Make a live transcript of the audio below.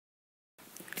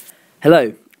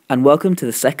Hello, and welcome to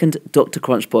the second Dr.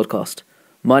 Crunch podcast.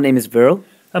 My name is Viral,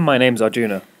 And my name's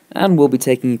Arjuna. and we'll be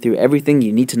taking you through everything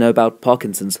you need to know about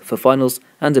Parkinson's for finals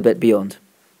and a bit beyond.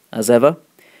 As ever,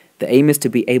 the aim is to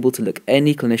be able to look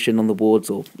any clinician on the wards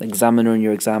or examiner in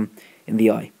your exam in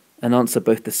the eye and answer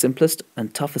both the simplest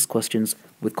and toughest questions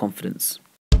with confidence.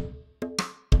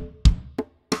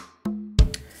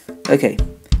 Okay,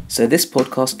 so this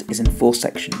podcast is in 4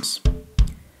 sections.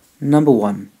 Number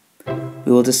 1.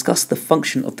 We will discuss the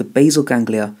function of the basal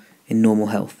ganglia in normal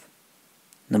health.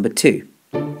 Number 2.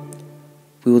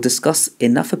 We will discuss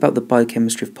enough about the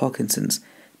biochemistry of Parkinson's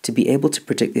to be able to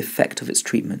predict the effect of its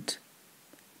treatment.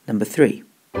 Number 3.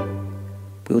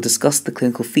 We will discuss the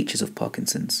clinical features of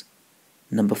Parkinson's.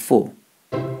 Number 4.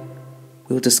 We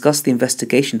will discuss the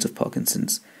investigations of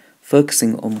Parkinson's,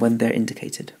 focusing on when they're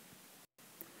indicated.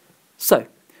 So,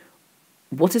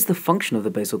 what is the function of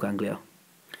the basal ganglia?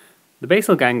 The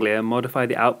basal ganglia modify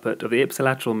the output of the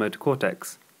ipsilateral motor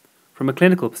cortex. From a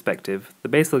clinical perspective, the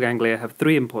basal ganglia have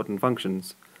 3 important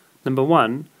functions. Number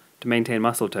 1, to maintain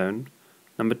muscle tone.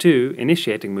 Number 2,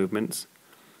 initiating movements.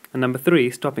 And number 3,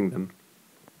 stopping them.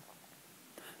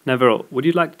 Now, Viral, would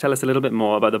you like to tell us a little bit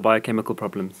more about the biochemical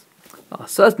problems?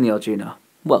 Certainly, Arjuna.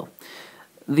 Well,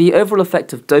 the overall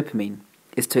effect of dopamine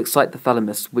is to excite the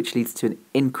thalamus, which leads to an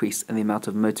increase in the amount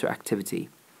of motor activity.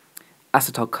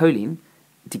 Acetylcholine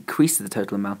decreases the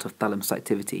total amount of thalamus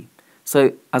activity.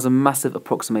 So, as a massive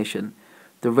approximation,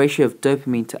 the ratio of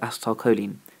dopamine to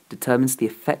acetylcholine determines the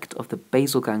effect of the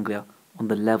basal ganglia on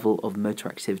the level of motor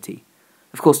activity.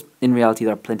 Of course, in reality,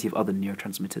 there are plenty of other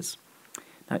neurotransmitters.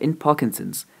 Now, in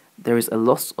Parkinson's, there is a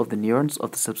loss of the neurons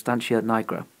of the substantia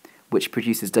nigra, which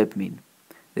produces dopamine.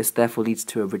 This therefore leads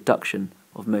to a reduction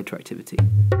of motor activity.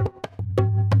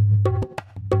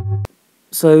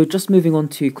 So, just moving on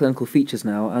to clinical features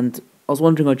now, and I was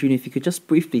wondering, Arjuna, if you could just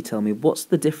briefly tell me what's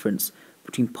the difference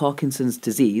between Parkinson's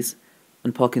disease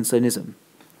and Parkinsonism?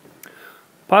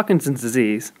 Parkinson's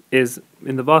disease is,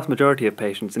 in the vast majority of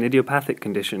patients, an idiopathic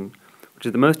condition, which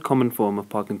is the most common form of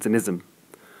Parkinsonism.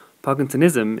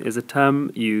 Parkinsonism is a term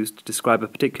used to describe a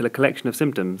particular collection of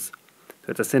symptoms, so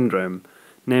it's a syndrome,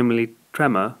 namely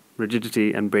tremor,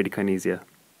 rigidity, and bradykinesia.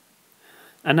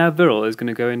 And now Viral is going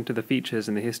to go into the features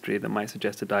and the history that might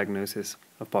suggest a diagnosis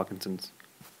of Parkinson's.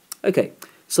 Okay,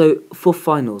 so for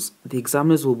finals, the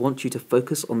examiners will want you to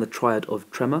focus on the triad of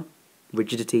tremor,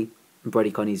 rigidity, and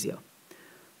bradykinesia.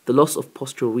 The loss of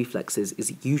postural reflexes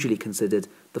is usually considered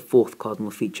the 4th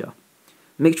cardinal feature.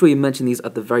 Make sure you mention these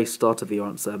at the very start of your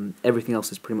answer, everything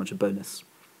else is pretty much a bonus.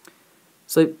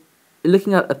 So,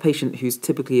 looking at a patient who's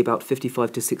typically about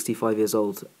 55 to 65 years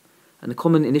old, and a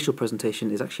common initial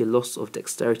presentation is actually a loss of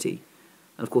dexterity,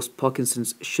 and of course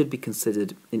Parkinson's should be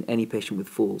considered in any patient with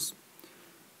falls.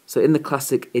 So in the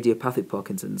classic idiopathic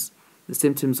Parkinson's, the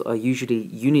symptoms are usually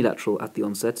unilateral at the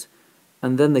onset,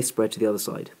 and then they spread to the other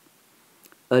side.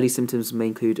 Early symptoms may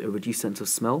include a reduced sense of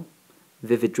smell,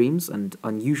 vivid dreams, and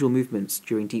unusual movements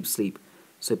during deep sleep,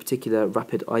 so particular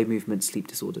rapid eye movement sleep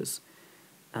disorders.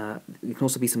 There can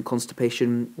also be some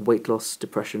constipation, weight loss,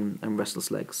 depression, and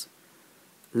restless legs.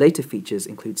 Later features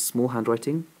include small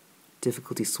handwriting,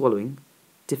 difficulty swallowing,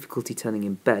 difficulty turning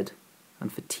in bed,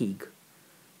 and fatigue.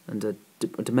 And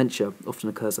dementia often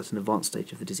occurs at an advanced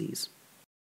stage of the disease.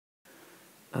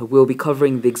 We'll be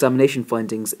covering the examination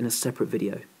findings in a separate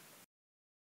video.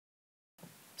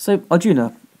 So,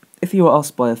 Arjuna, if you were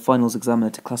asked by a finals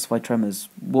examiner to classify tremors,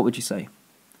 what would you say?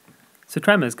 So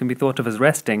tremors can be thought of as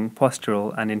resting,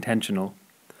 postural, and intentional.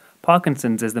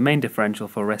 Parkinson's is the main differential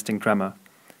for resting tremor.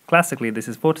 Classically, this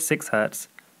is 4 to 6 Hz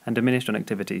and diminished on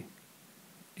activity.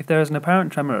 If there is an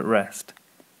apparent tremor at rest,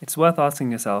 it's worth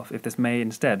asking yourself if this may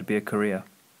instead be a chorea.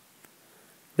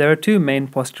 There are 2 main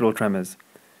postural tremors,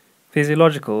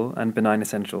 physiological and benign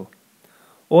essential.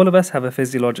 All of us have a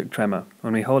physiologic tremor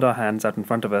when we hold our hands out in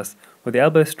front of us with the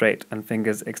elbows straight and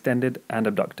fingers extended and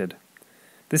abducted.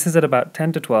 This is at about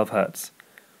 10 to 12 Hz.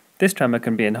 This tremor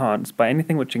can be enhanced by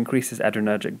anything which increases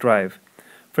adrenergic drive.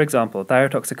 For example,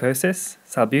 thyrotoxicosis,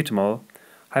 salbutamol,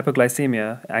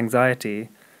 hypoglycemia, anxiety,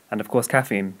 and of course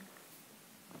caffeine.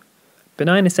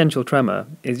 Benign essential tremor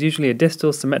is usually a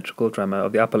distal symmetrical tremor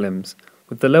of the upper limbs,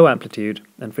 with the low amplitude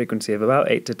and frequency of about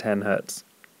 8 to 10 Hz.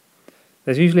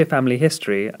 There's usually a family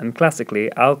history, and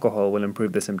classically, alcohol will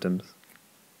improve the symptoms.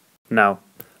 Now,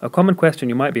 a common question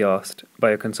you might be asked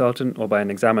by a consultant or by an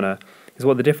examiner is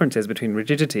what the difference is between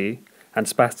rigidity and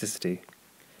spasticity.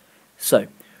 So,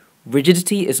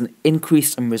 rigidity is an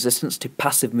increase in resistance to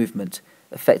passive movement,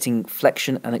 affecting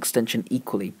flexion and extension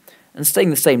equally, and staying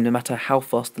the same no matter how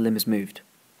fast the limb is moved.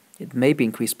 It may be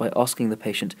increased by asking the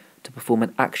patient to perform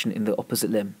an action in the opposite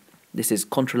limb. This is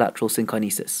contralateral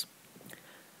synkinesis.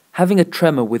 Having a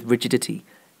tremor with rigidity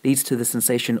leads to the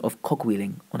sensation of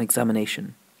cogwheeling on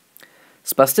examination.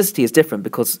 Spasticity is different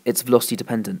because it's velocity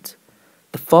dependent.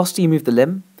 The faster you move the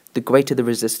limb, the greater the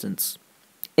resistance.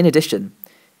 In addition,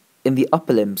 in the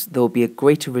upper limbs there will be a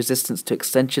greater resistance to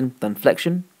extension than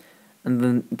flexion, and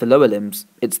in the lower limbs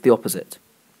it's the opposite.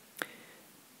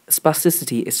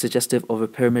 Spasticity is suggestive of a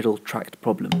pyramidal tract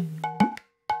problem.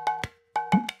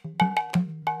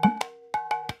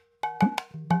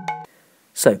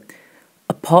 So,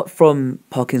 apart from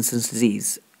Parkinson's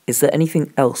disease, is there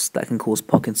anything else that can cause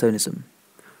Parkinsonism?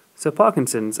 So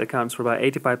Parkinson's accounts for about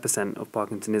 85% of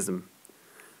Parkinsonism.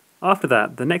 After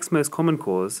that, the next most common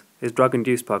cause is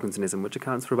drug-induced Parkinsonism, which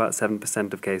accounts for about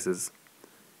 7% of cases.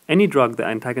 Any drug that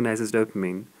antagonizes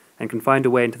dopamine and can find a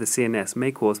way into the CNS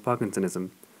may cause Parkinsonism.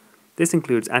 This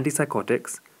includes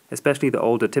antipsychotics, especially the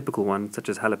older typical ones such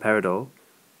as haloperidol,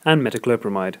 and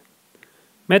metoclopramide.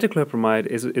 Metoclopramide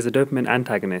is a dopamine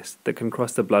antagonist that can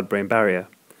cross the blood-brain barrier.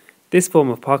 This form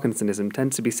of Parkinsonism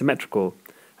tends to be symmetrical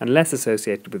and less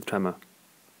associated with tremor.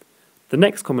 The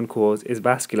next common cause is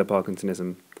vascular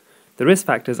Parkinsonism. The risk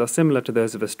factors are similar to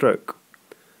those of a stroke.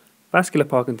 Vascular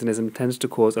Parkinsonism tends to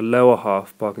cause a lower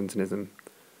half Parkinsonism.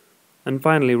 And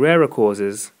finally, rarer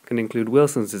causes can include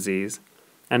Wilson's disease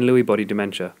and Lewy body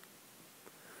dementia.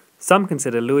 Some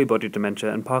consider Lewy body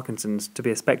dementia and Parkinson's to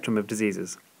be a spectrum of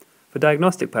diseases. For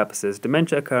diagnostic purposes,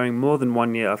 dementia occurring more than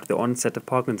 1 year after the onset of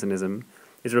Parkinsonism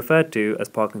is referred to as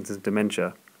Parkinson's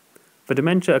dementia. For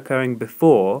dementia occurring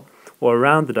before or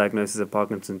around the diagnosis of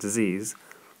Parkinson's disease,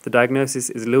 the diagnosis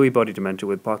is Lewy body dementia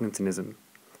with Parkinsonism.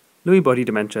 Lewy body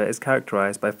dementia is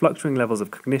characterized by fluctuating levels of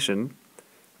cognition,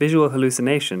 visual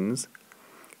hallucinations,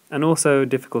 and also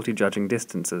difficulty judging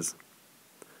distances.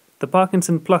 The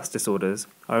Parkinson plus disorders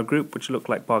are a group which look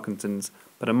like Parkinson's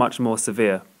but are much more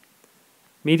severe.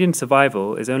 Median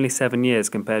survival is only 7 years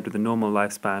compared with the normal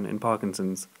lifespan in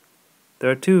Parkinson's. There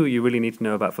are 2 you really need to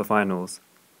know about for finals.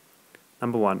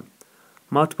 Number 1.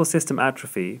 Multiple system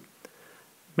atrophy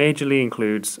majorly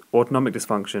includes autonomic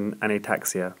dysfunction and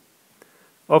ataxia.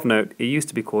 Of note, it used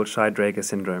to be called Scheidegger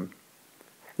syndrome.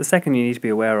 The second you need to be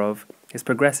aware of is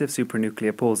progressive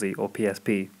supranuclear palsy, or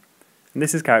PSP, and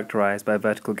this is characterized by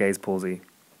vertical gaze palsy.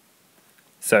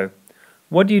 So,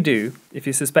 what do you do if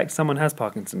you suspect someone has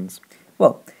Parkinson's?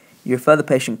 Well, you refer the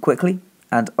patient quickly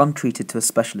and untreated to a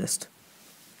specialist.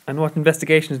 And what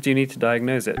investigations do you need to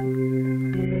diagnose it?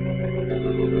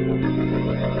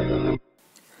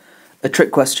 A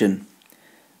trick question.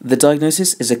 The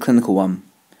diagnosis is a clinical one.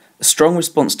 A strong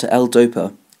response to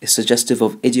L-DOPA is suggestive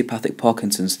of idiopathic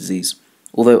Parkinson's disease,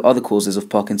 although other causes of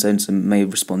Parkinsonism may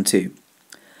respond too.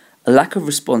 A lack of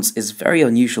response is very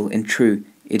unusual in true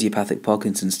idiopathic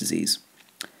Parkinson's disease.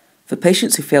 For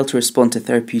patients who fail to respond to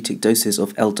therapeutic doses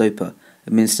of L-DOPA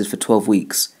administered for 12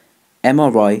 weeks,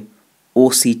 MRI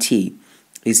or CT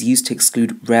is used to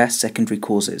exclude rare secondary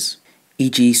causes,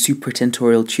 e.g.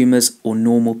 supratentorial tumours or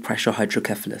normal pressure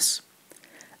hydrocephalus.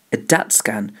 A DAT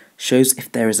scan shows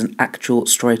if there is an actual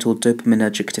striatal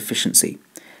dopaminergic deficiency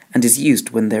and is used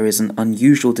when there is an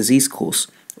unusual disease course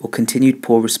or continued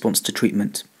poor response to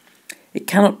treatment. It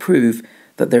cannot prove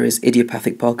that there is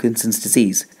idiopathic Parkinson's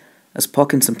disease, as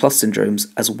Parkinson plus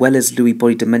syndromes as well as Lewy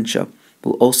body dementia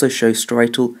will also show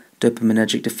striatal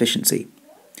dopaminergic deficiency.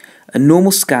 A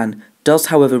normal scan does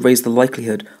however raise the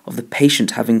likelihood of the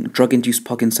patient having drug-induced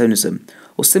Parkinsonism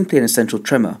or simply an essential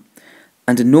tremor,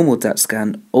 and a normal DAT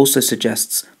scan also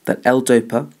suggests that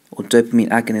L-DOPA or dopamine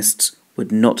agonists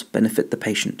would not benefit the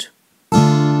patient.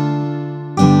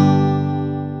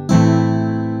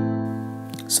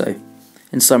 So,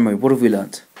 in summary, what have we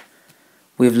learnt?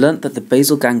 We have learnt that the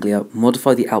basal ganglia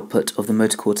modify the output of the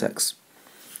motor cortex.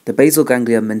 The basal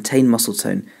ganglia maintain muscle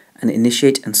tone and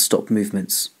initiate and stop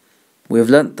movements. We have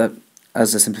learnt that,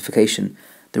 as a simplification,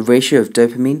 the ratio of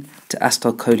dopamine to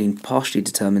acetylcholine partially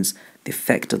determines the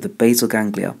effect of the basal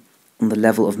ganglia on the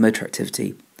level of motor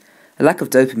activity. A lack of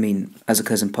dopamine, as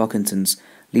occurs in Parkinson's,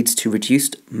 leads to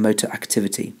reduced motor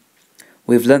activity.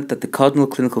 We have learnt that the cardinal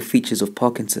clinical features of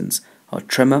Parkinson's are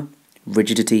tremor,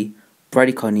 rigidity,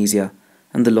 bradykinesia,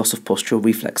 and the loss of postural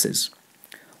reflexes.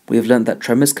 We have learnt that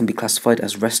tremors can be classified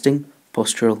as resting,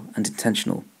 postural, and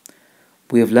intentional.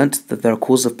 We have learnt that there are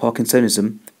causes of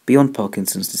Parkinsonism beyond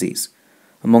Parkinson's disease.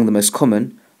 Among the most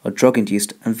common are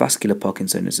drug-induced and vascular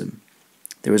Parkinsonism.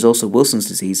 There is also Wilson's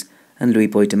disease and Lewy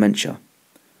body dementia.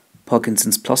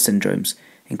 Parkinson's plus syndromes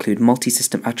include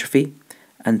multi-system atrophy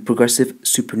and progressive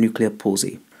supranuclear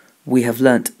palsy. We have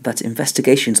learnt that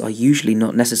investigations are usually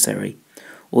not necessary,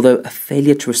 although a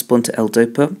failure to respond to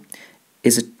L-DOPA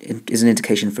is an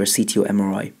indication for a CT or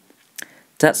MRI.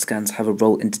 DAT scans have a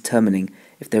role in determining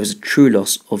if there is a true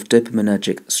loss of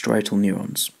dopaminergic striatal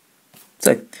neurons.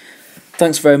 So,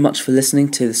 thanks very much for listening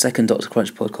to the second Dr.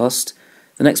 Crunch podcast.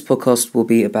 The next podcast will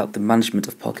be about the management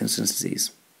of Parkinson's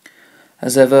disease.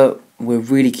 As ever, we're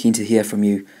really keen to hear from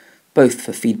you, both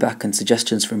for feedback and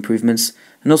suggestions for improvements,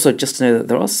 and also just to know that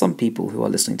there are some people who are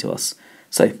listening to us.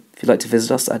 So, if you'd like to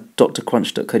visit us at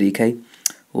drcrunch.co.uk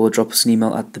or drop us an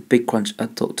email at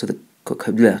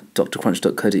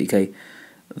thebigcrunch@drcrunch.co.uk,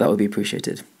 that would be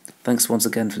appreciated. Thanks once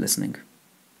again for listening.